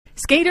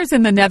Skaters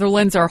in the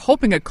Netherlands are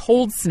hoping a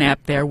cold snap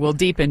there will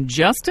deepen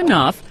just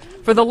enough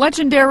for the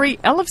legendary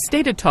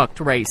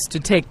Elfstedentocht race to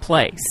take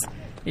place.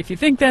 If you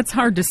think that's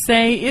hard to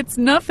say, it's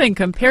nothing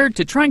compared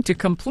to trying to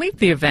complete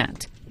the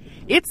event.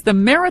 It's the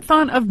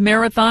marathon of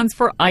marathons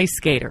for ice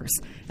skaters,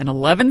 an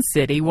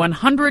 11-city,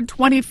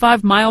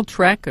 125-mile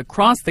trek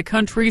across the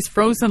country's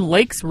frozen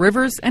lakes,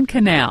 rivers, and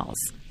canals.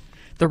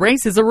 The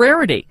race is a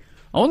rarity,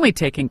 only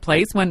taking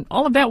place when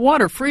all of that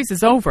water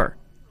freezes over.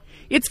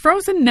 It's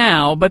frozen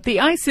now, but the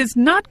ice is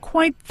not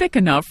quite thick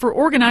enough for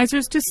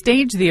organizers to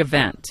stage the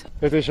event.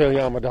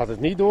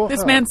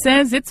 This man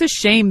says it's a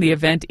shame the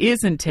event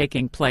isn't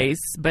taking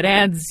place, but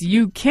adds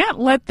you can't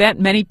let that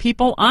many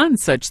people on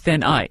such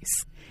thin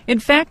ice. In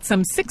fact,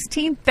 some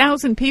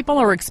 16,000 people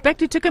are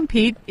expected to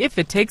compete if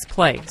it takes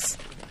place.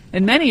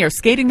 And many are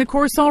skating the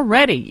course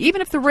already,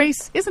 even if the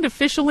race isn't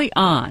officially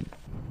on.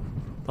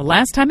 The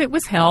last time it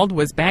was held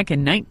was back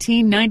in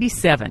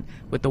 1997,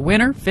 with the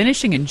winner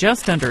finishing in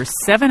just under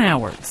 7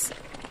 hours.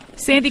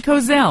 Sandy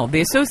Kozel,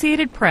 The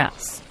Associated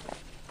Press.